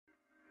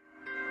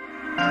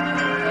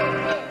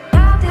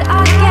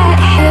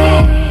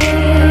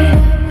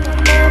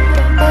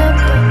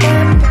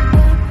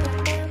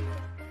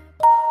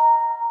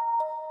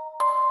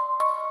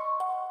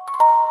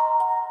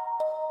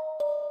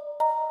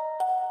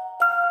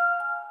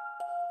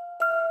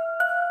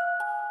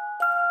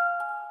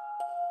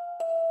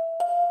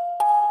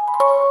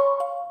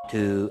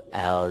2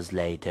 hours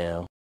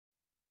later.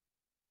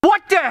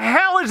 What the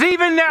hell is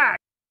even that?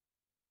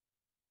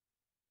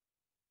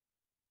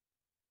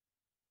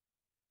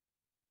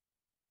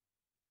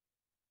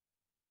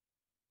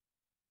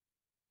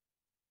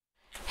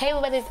 Hey,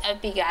 what is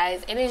up, you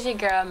guys? It is your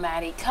girl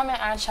Maddie coming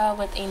at y'all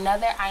with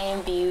another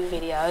Imvu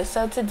video.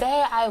 So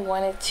today I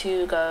wanted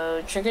to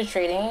go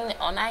trick-or-treating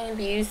on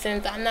Imvu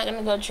since I'm not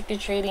gonna go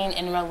trick-or-treating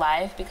in real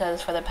life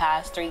because for the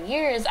past 3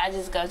 years I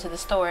just go to the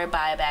store,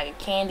 buy a bag of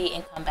candy,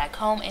 and come back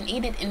home and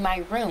eat it in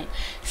my room.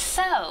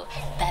 So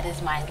that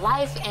is my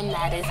life and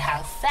that is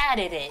how sad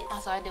it is.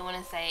 Also, I do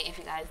want to say, if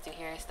you guys do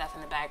hear stuff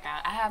in the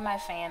background, I have my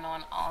fan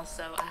on.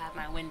 Also, I have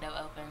my window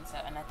open,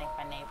 and I think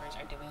my neighbors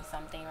are doing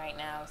something right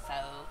now. So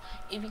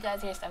if you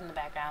guys hear stuff in the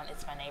background,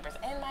 it's my neighbors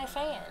and my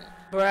fan.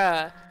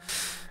 Bruh,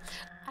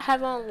 I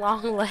have on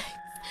long legs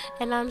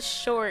and I'm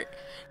short,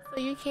 so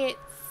you can't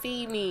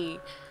see me.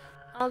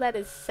 Oh, that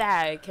is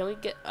sad. Can we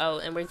get, oh,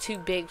 and we're too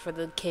big for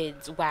the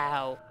kids.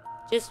 Wow.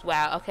 Just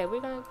wow. Okay,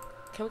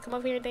 can we come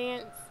over here and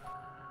dance?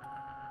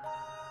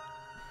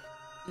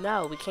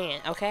 No, we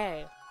can't.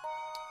 Okay.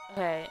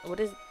 Okay, what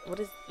is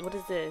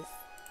this?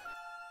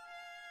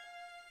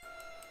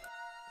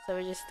 So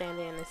we're just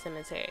standing in the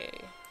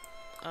cemetery.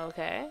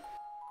 Okay.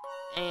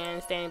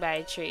 And standing by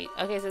a tree.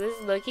 Okay, so this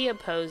is low-key a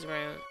pose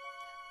room.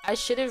 I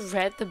should have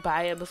read the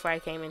bio before I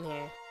came in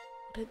here.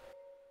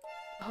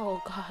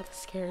 Oh god, that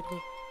scared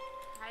me.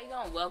 How you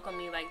gonna welcome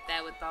me like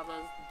that with all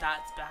those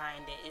dots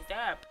behind it? Is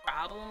there a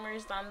problem or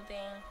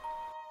something?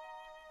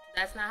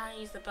 That's not how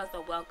you're supposed to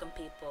welcome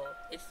people.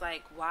 It's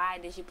like, why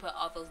did you put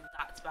all those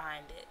dots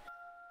behind it?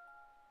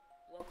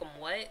 Welcome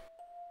what?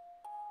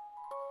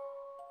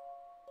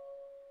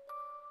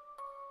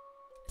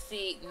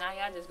 See, now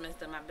y'all just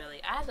messed up my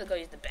belly. I have to go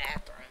use the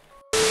bathroom.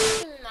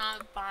 I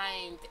cannot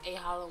find a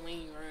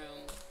Halloween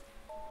room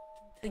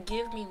to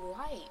give me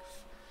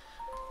life.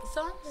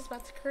 So I'm just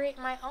about to create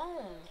my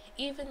own,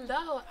 even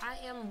though I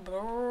am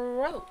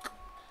broke.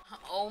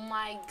 Oh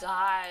my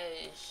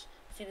gosh.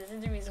 See, this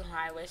is the reason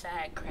why I wish I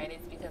had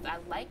credits, because I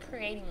like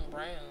creating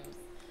rooms.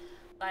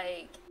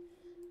 Like,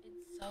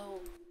 it's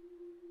so...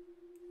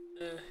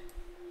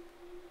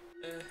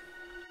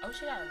 Oh,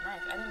 she got a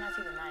knife. I did not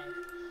see the knife.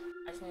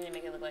 I just need to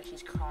make it look like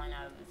she's crawling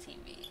out of the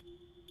TV.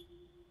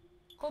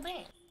 Cool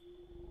beans.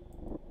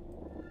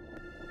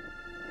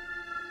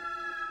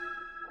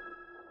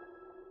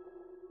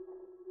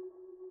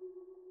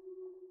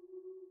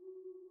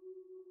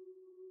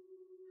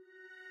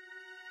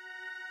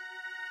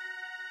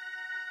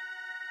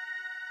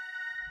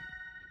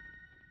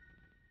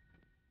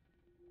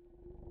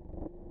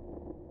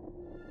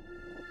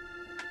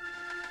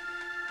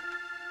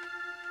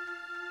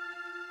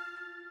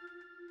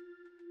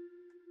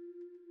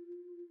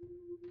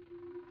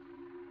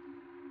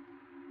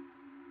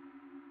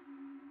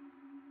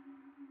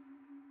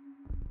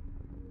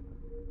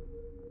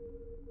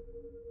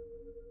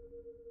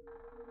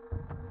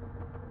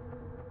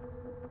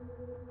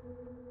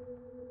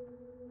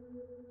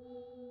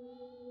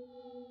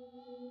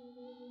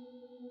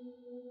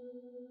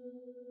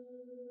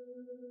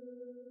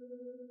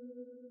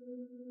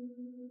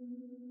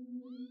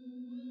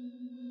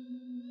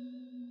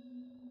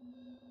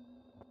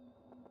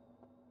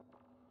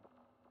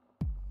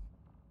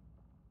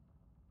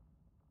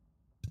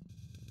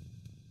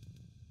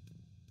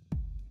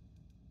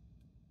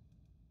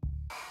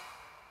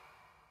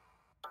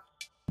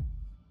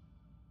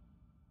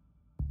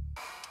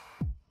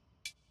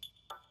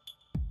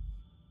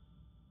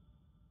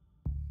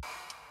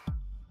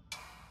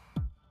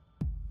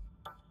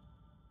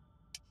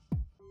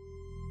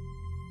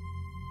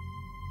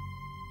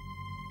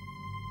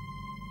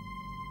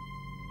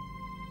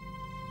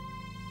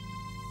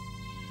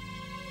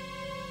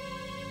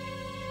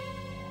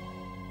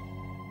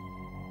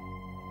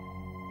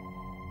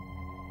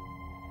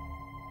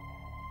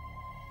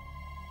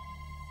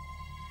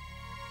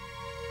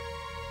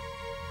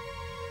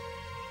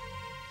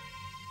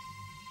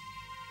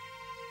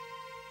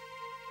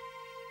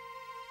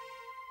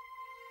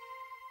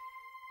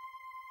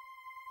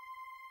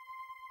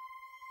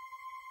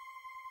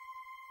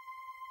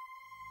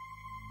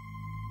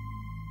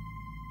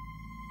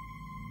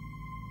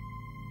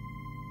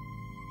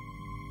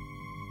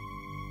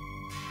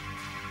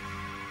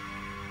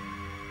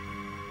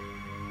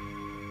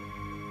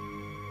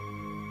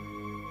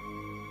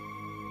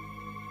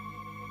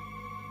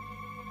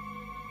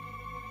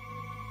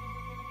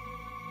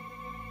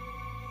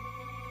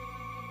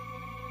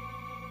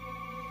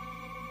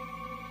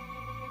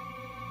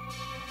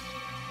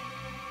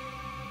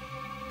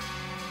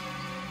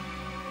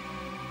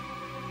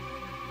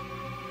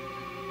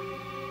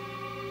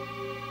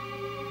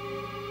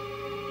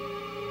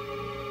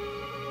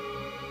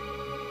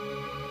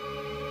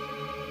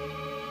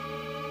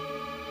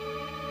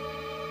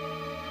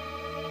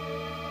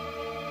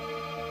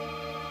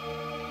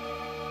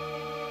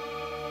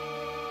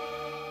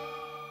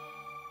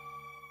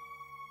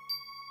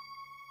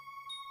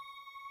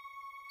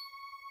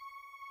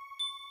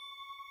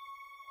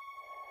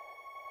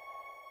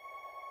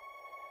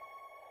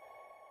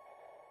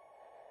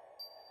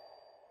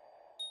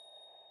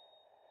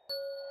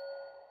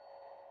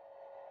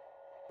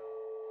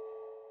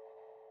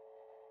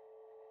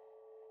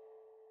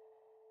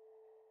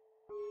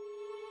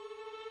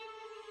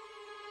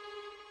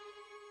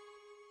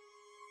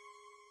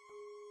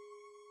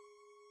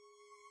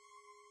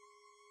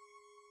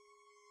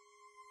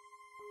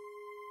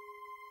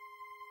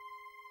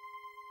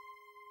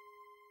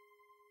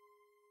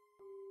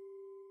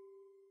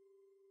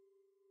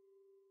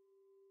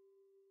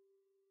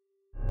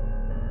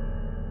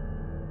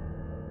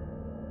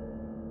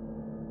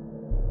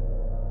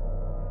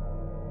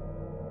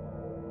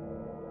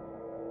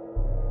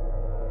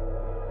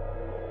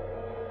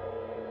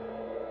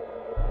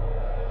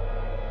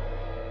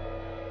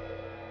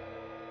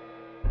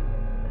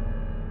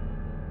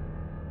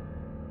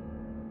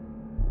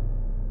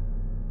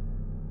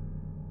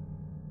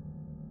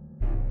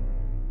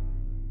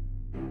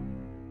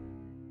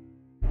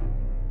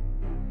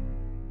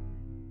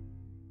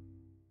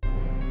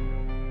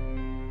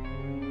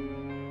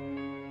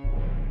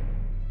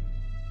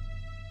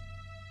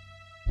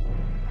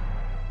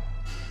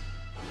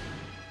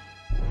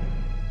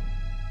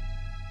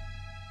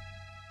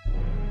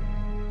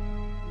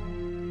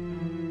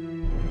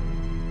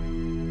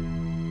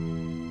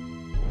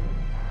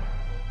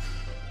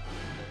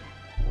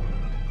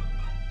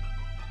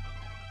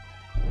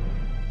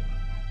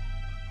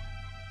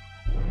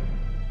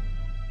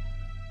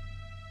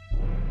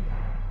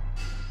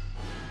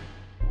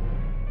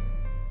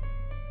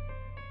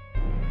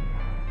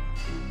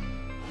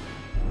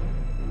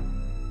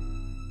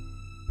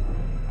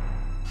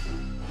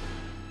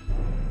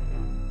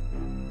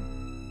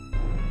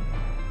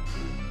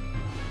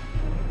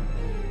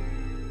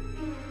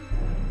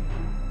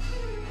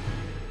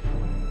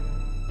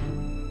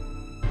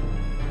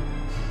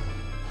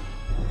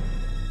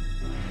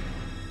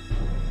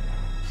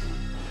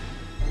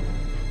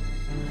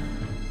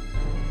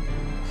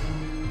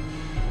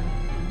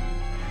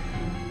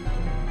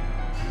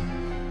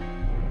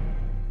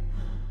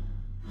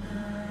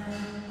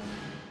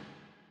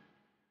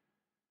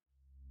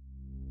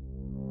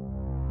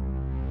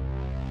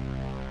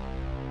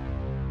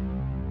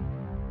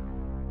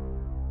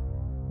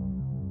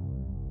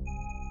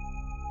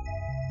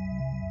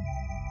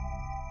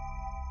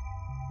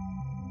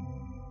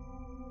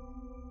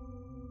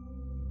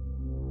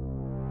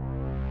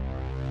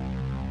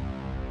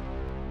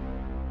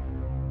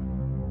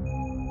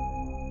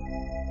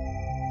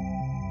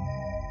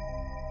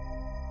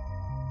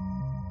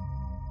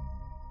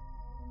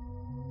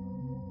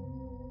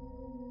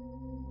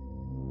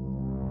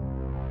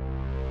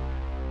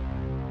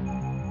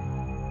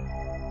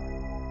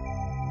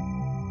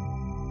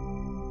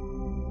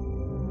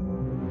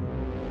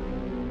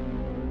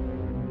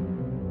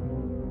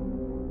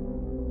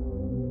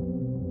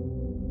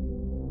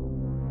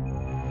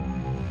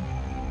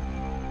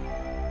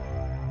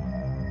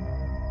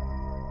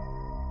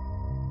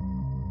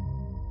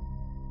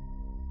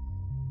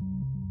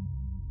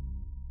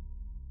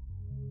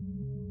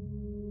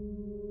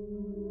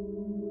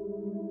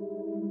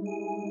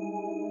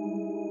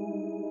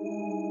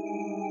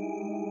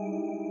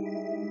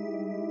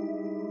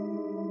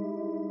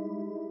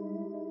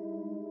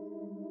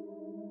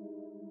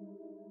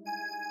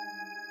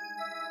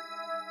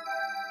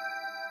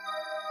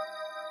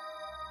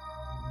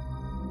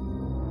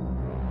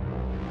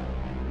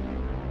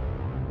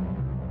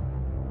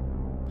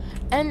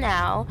 And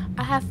now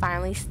I have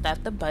finally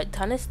stuffed a butt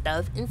ton of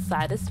stuff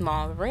inside a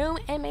small room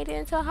and made it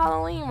into a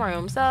Halloween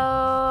room. So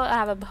I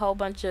have a whole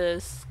bunch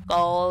of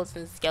skulls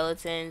and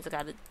skeletons. I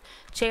got a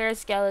chair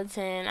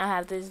skeleton. I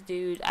have this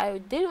dude. I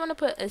did want to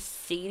put a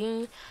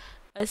sitting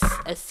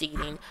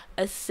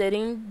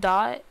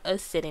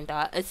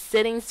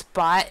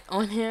spot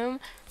on him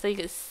so you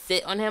could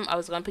sit on him. I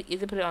was gonna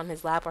either put it on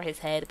his lap or his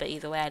head, but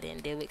either way I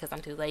didn't do it because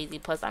I'm too lazy.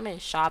 Plus I'm in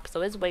shop,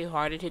 so it's way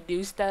harder to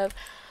do stuff.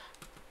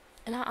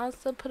 And I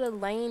also put a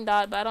lane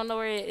dot, but I don't know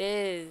where it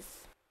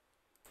is.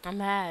 I'm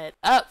mad.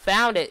 Oh,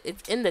 found it.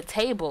 It's in the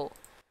table.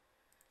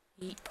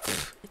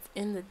 It's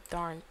in the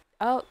darn.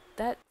 Oh,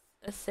 that's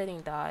a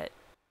sitting dot.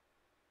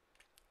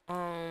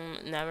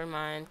 Never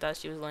mind. Thought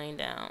she was laying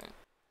down.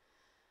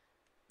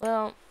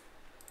 Well,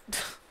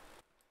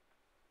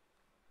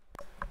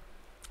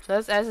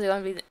 that's actually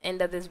gonna be the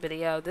end of this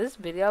video. This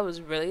video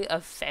was really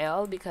a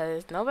fail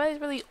because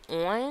nobody's really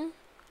on,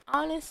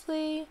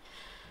 honestly.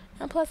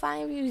 And plus,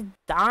 Imvu's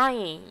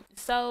dying.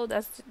 So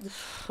that's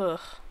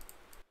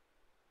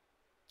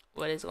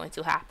what is going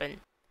to happen.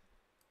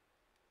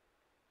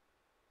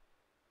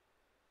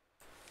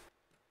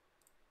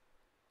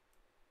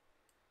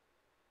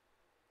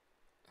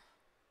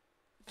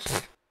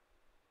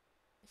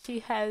 She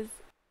has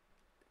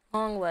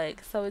long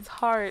legs, so it's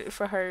hard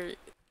for her.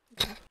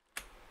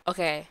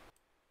 Okay,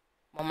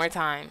 one more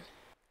time.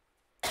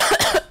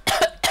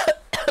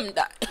 I'm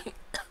dying.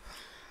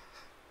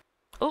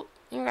 Oh,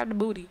 you got the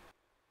booty.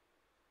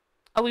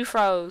 Oh, we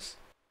froze.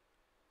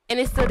 And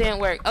it still didn't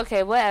work.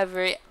 Okay,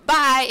 whatever.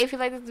 Bye. If you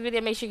like this video,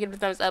 make sure you give it a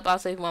thumbs up.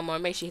 Also, if you want more,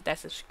 make sure you hit that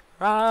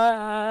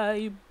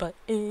subscribe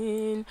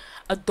button.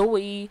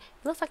 Adoy. It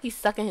looks like he's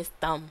sucking his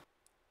thumb.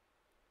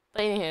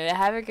 But anyway,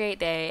 have a great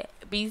day.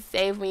 Be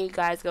safe when you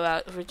guys go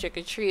out for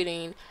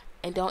trick-or-treating.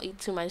 And don't eat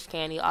too much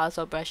candy.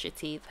 Also, brush your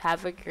teeth.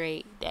 Have a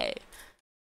great day.